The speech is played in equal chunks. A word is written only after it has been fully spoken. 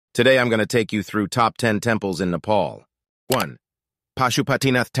Today I'm going to take you through top 10 temples in Nepal. 1.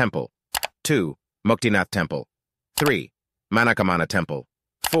 Pashupatinath Temple. 2. Muktinath Temple. 3. Manakamana Temple.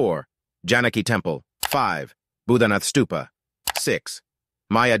 4. Janaki Temple. 5. Budhanath Stupa. 6.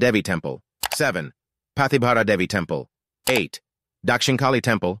 Maya Devi Temple. 7. Pathibhara Devi Temple. 8. Dakshinkali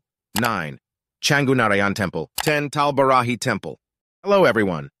Temple. 9. Changunarayan Temple. 10. Talbarahi Temple. Hello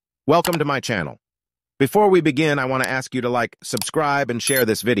everyone. Welcome to my channel. Before we begin, I want to ask you to like, subscribe, and share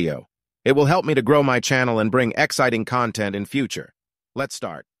this video. It will help me to grow my channel and bring exciting content in future. Let's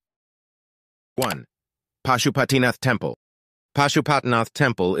start. 1. Pashupatinath Temple. Pashupatinath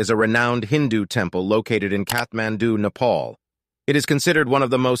Temple is a renowned Hindu temple located in Kathmandu, Nepal. It is considered one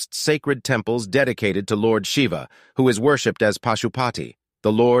of the most sacred temples dedicated to Lord Shiva, who is worshipped as Pashupati,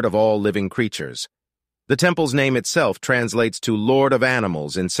 the Lord of all living creatures. The temple's name itself translates to Lord of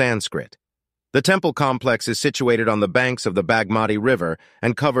Animals in Sanskrit. The temple complex is situated on the banks of the Bagmati River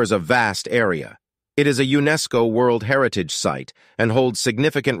and covers a vast area. It is a UNESCO World Heritage Site and holds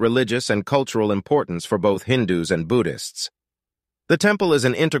significant religious and cultural importance for both Hindus and Buddhists. The temple is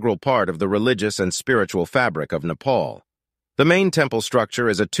an integral part of the religious and spiritual fabric of Nepal. The main temple structure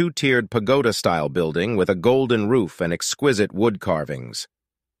is a two-tiered pagoda-style building with a golden roof and exquisite wood carvings.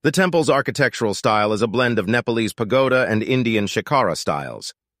 The temple's architectural style is a blend of Nepalese pagoda and Indian shikara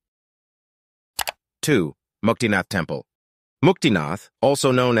styles. 2. Muktinath Temple. Muktinath,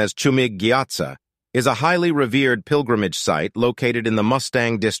 also known as Chumig Gyatsa, is a highly revered pilgrimage site located in the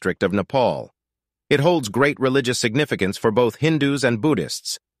Mustang district of Nepal. It holds great religious significance for both Hindus and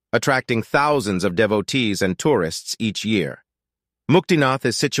Buddhists, attracting thousands of devotees and tourists each year. Muktinath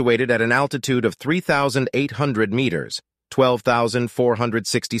is situated at an altitude of 3,800 meters,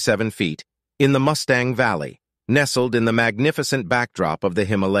 12,467 feet, in the Mustang Valley, nestled in the magnificent backdrop of the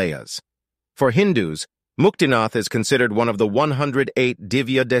Himalayas. For Hindus, Muktinath is considered one of the 108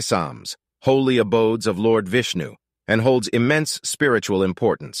 Divya Desams, holy abodes of Lord Vishnu, and holds immense spiritual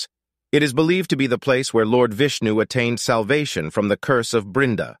importance. It is believed to be the place where Lord Vishnu attained salvation from the curse of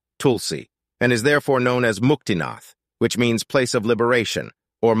Brinda, Tulsi, and is therefore known as Muktinath, which means place of liberation,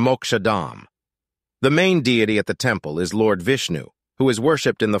 or Mokshadam. The main deity at the temple is Lord Vishnu, who is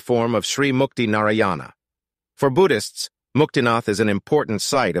worshipped in the form of Sri Mukti Narayana. For Buddhists, Muktinath is an important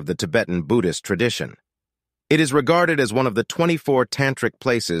site of the Tibetan Buddhist tradition. It is regarded as one of the 24 tantric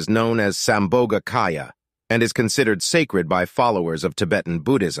places known as Sambhoga Kaya and is considered sacred by followers of Tibetan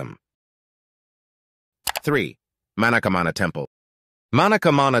Buddhism. 3. Manakamana Temple.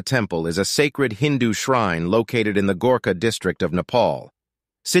 Manakamana Temple is a sacred Hindu shrine located in the Gorkha district of Nepal.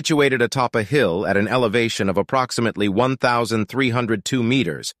 Situated atop a hill at an elevation of approximately 1,302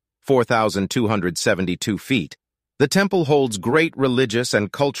 meters, 4,272 feet, the temple holds great religious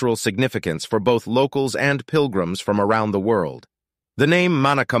and cultural significance for both locals and pilgrims from around the world. The name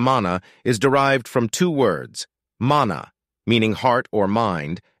Manakamana is derived from two words, mana, meaning heart or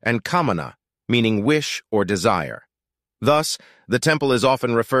mind, and kamana, meaning wish or desire. Thus, the temple is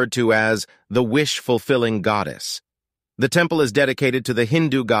often referred to as the wish-fulfilling goddess. The temple is dedicated to the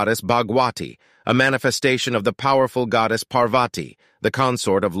Hindu goddess Bhagwati, a manifestation of the powerful goddess Parvati, the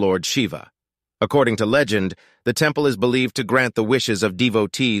consort of Lord Shiva. According to legend, the temple is believed to grant the wishes of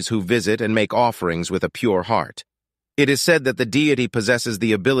devotees who visit and make offerings with a pure heart. It is said that the deity possesses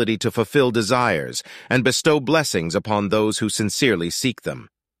the ability to fulfill desires and bestow blessings upon those who sincerely seek them.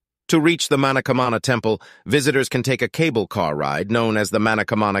 To reach the Manakamana temple, visitors can take a cable car ride known as the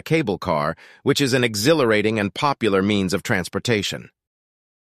Manakamana Cable Car, which is an exhilarating and popular means of transportation.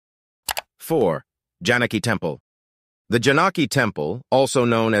 4. Janaki Temple. The Janaki Temple, also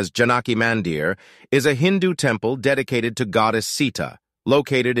known as Janaki Mandir, is a Hindu temple dedicated to goddess Sita,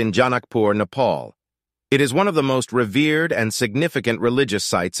 located in Janakpur, Nepal. It is one of the most revered and significant religious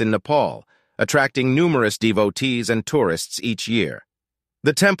sites in Nepal, attracting numerous devotees and tourists each year.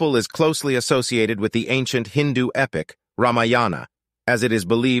 The temple is closely associated with the ancient Hindu epic, Ramayana, as it is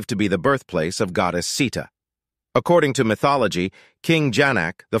believed to be the birthplace of goddess Sita. According to mythology, King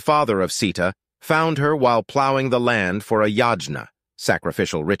Janak, the father of Sita, found her while plowing the land for a yajna,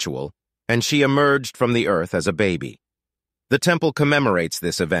 sacrificial ritual, and she emerged from the earth as a baby. The temple commemorates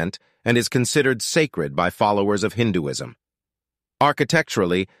this event and is considered sacred by followers of Hinduism.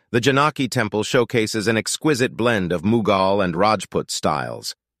 Architecturally, the Janaki Temple showcases an exquisite blend of Mughal and Rajput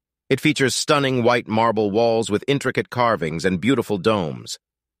styles. It features stunning white marble walls with intricate carvings and beautiful domes.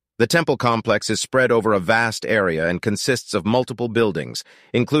 The temple complex is spread over a vast area and consists of multiple buildings,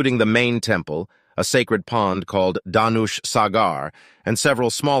 including the main temple, a sacred pond called Danush Sagar, and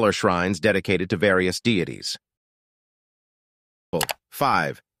several smaller shrines dedicated to various deities.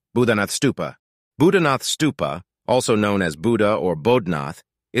 5. Budhanath Stupa. Budhanath Stupa, also known as Buddha or Bodhnath,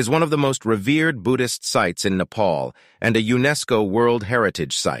 is one of the most revered Buddhist sites in Nepal and a UNESCO World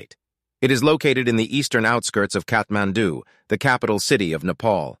Heritage Site. It is located in the eastern outskirts of Kathmandu, the capital city of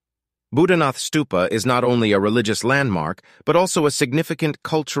Nepal. Buddhanath Stupa is not only a religious landmark, but also a significant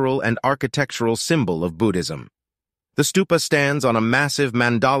cultural and architectural symbol of Buddhism. The stupa stands on a massive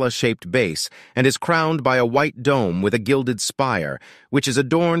mandala-shaped base and is crowned by a white dome with a gilded spire, which is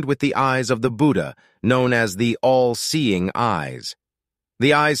adorned with the eyes of the Buddha, known as the all-seeing eyes.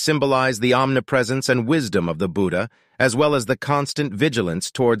 The eyes symbolize the omnipresence and wisdom of the Buddha, as well as the constant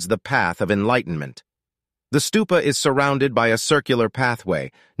vigilance towards the path of enlightenment. The stupa is surrounded by a circular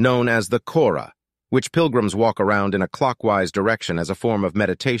pathway, known as the kora, which pilgrims walk around in a clockwise direction as a form of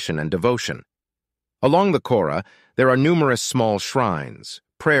meditation and devotion. Along the kora, there are numerous small shrines,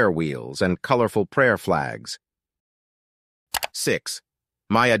 prayer wheels, and colorful prayer flags. 6.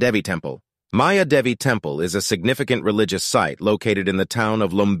 Maya Devi Temple. Maya Devi Temple is a significant religious site located in the town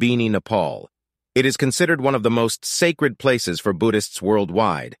of Lumbini, Nepal. It is considered one of the most sacred places for Buddhists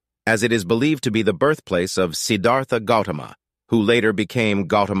worldwide, as it is believed to be the birthplace of Siddhartha Gautama, who later became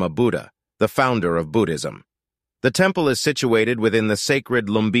Gautama Buddha, the founder of Buddhism. The temple is situated within the sacred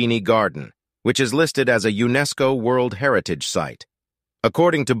Lumbini Garden, which is listed as a UNESCO World Heritage Site.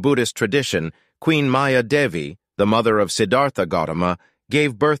 According to Buddhist tradition, Queen Maya Devi, the mother of Siddhartha Gautama,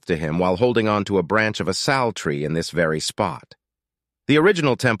 gave birth to him while holding on to a branch of a sal tree in this very spot. The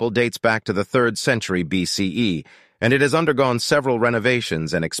original temple dates back to the 3rd century BCE, and it has undergone several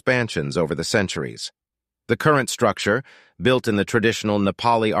renovations and expansions over the centuries. The current structure, built in the traditional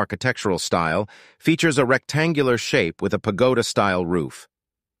Nepali architectural style, features a rectangular shape with a pagoda-style roof.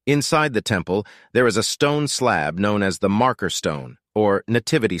 Inside the temple, there is a stone slab known as the marker stone, or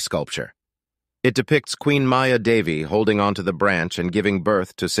nativity sculpture. It depicts Queen Maya Devi holding onto the branch and giving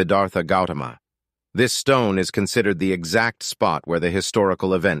birth to Siddhartha Gautama. This stone is considered the exact spot where the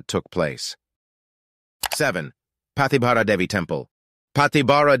historical event took place. 7. Patibhara Devi Temple.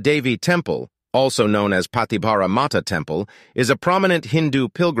 Patibhara Devi Temple, also known as Patibhara Mata Temple, is a prominent Hindu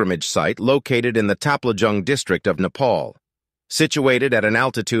pilgrimage site located in the Taplajung district of Nepal. Situated at an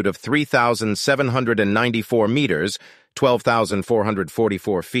altitude of 3,794 meters,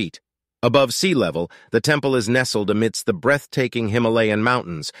 12,444 feet. Above sea level, the temple is nestled amidst the breathtaking Himalayan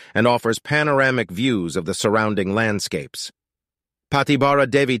mountains and offers panoramic views of the surrounding landscapes. Patibhara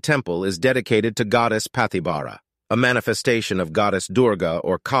Devi Temple is dedicated to goddess Patibhara, a manifestation of goddess Durga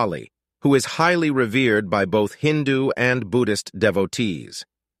or Kali, who is highly revered by both Hindu and Buddhist devotees.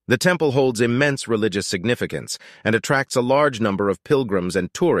 The temple holds immense religious significance and attracts a large number of pilgrims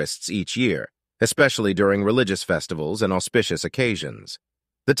and tourists each year, especially during religious festivals and auspicious occasions.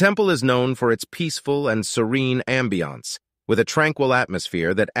 The temple is known for its peaceful and serene ambiance, with a tranquil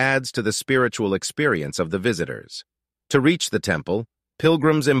atmosphere that adds to the spiritual experience of the visitors. To reach the temple,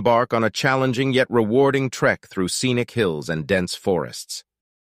 pilgrims embark on a challenging yet rewarding trek through scenic hills and dense forests.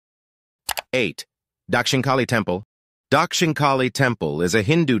 8. Dakshinkali Temple. Dakshinkali Temple is a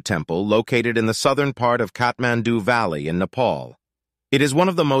Hindu temple located in the southern part of Kathmandu Valley in Nepal. It is one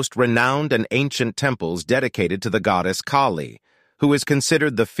of the most renowned and ancient temples dedicated to the goddess Kali, who is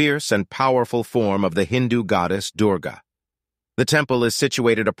considered the fierce and powerful form of the Hindu goddess Durga. The temple is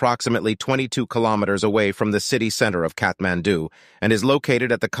situated approximately 22 kilometers away from the city center of Kathmandu and is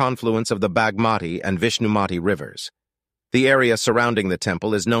located at the confluence of the Bagmati and Vishnumati rivers. The area surrounding the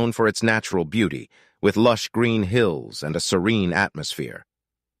temple is known for its natural beauty, with lush green hills and a serene atmosphere.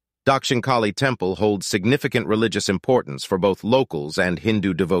 Dakshinkali Temple holds significant religious importance for both locals and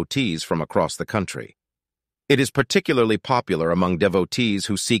Hindu devotees from across the country. It is particularly popular among devotees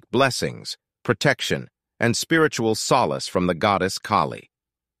who seek blessings, protection, and spiritual solace from the goddess Kali.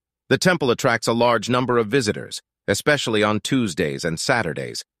 The temple attracts a large number of visitors, especially on Tuesdays and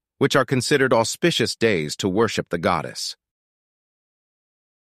Saturdays, which are considered auspicious days to worship the goddess.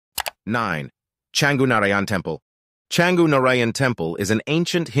 9. Changu Narayan Temple. Changu Narayan Temple is an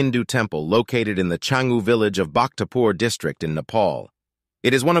ancient Hindu temple located in the Changu village of Bhaktapur district in Nepal.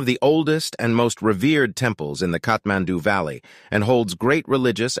 It is one of the oldest and most revered temples in the Kathmandu Valley and holds great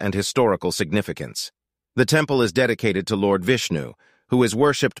religious and historical significance. The temple is dedicated to Lord Vishnu, who is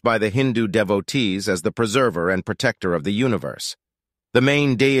worshipped by the Hindu devotees as the preserver and protector of the universe. The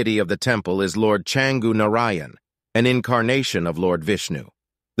main deity of the temple is Lord Changu Narayan, an incarnation of Lord Vishnu.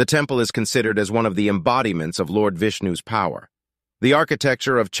 The temple is considered as one of the embodiments of Lord Vishnu's power. The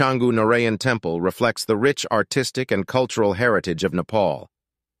architecture of Changu Narayan Temple reflects the rich artistic and cultural heritage of Nepal.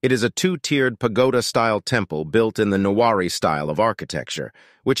 It is a two-tiered pagoda-style temple built in the Newari style of architecture,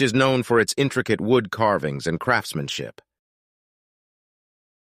 which is known for its intricate wood carvings and craftsmanship.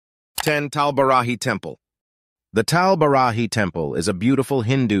 10. Talbarahi Temple. The Tal Barahi Temple is a beautiful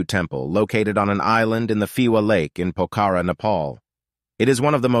Hindu temple located on an island in the Fiwa Lake in Pokhara, Nepal. It is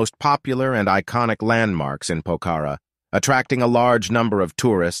one of the most popular and iconic landmarks in Pokhara, attracting a large number of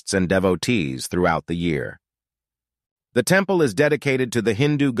tourists and devotees throughout the year. The temple is dedicated to the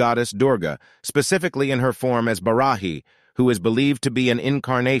Hindu goddess Durga, specifically in her form as Barahi, who is believed to be an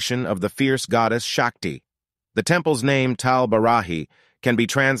incarnation of the fierce goddess Shakti. The temple's name, Tal Barahi, can be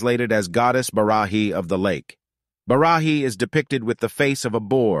translated as Goddess Barahi of the Lake. Barahi is depicted with the face of a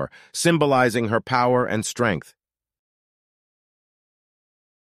boar, symbolizing her power and strength.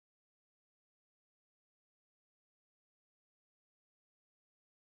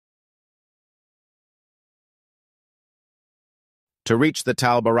 To reach the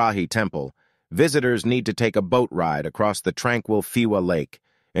Tal Barahi temple, visitors need to take a boat ride across the tranquil Fiwa Lake,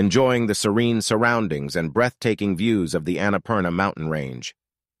 enjoying the serene surroundings and breathtaking views of the Annapurna mountain range.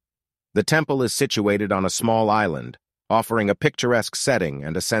 The temple is situated on a small island, offering a picturesque setting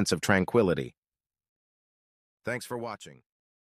and a sense of tranquility. Thanks for watching.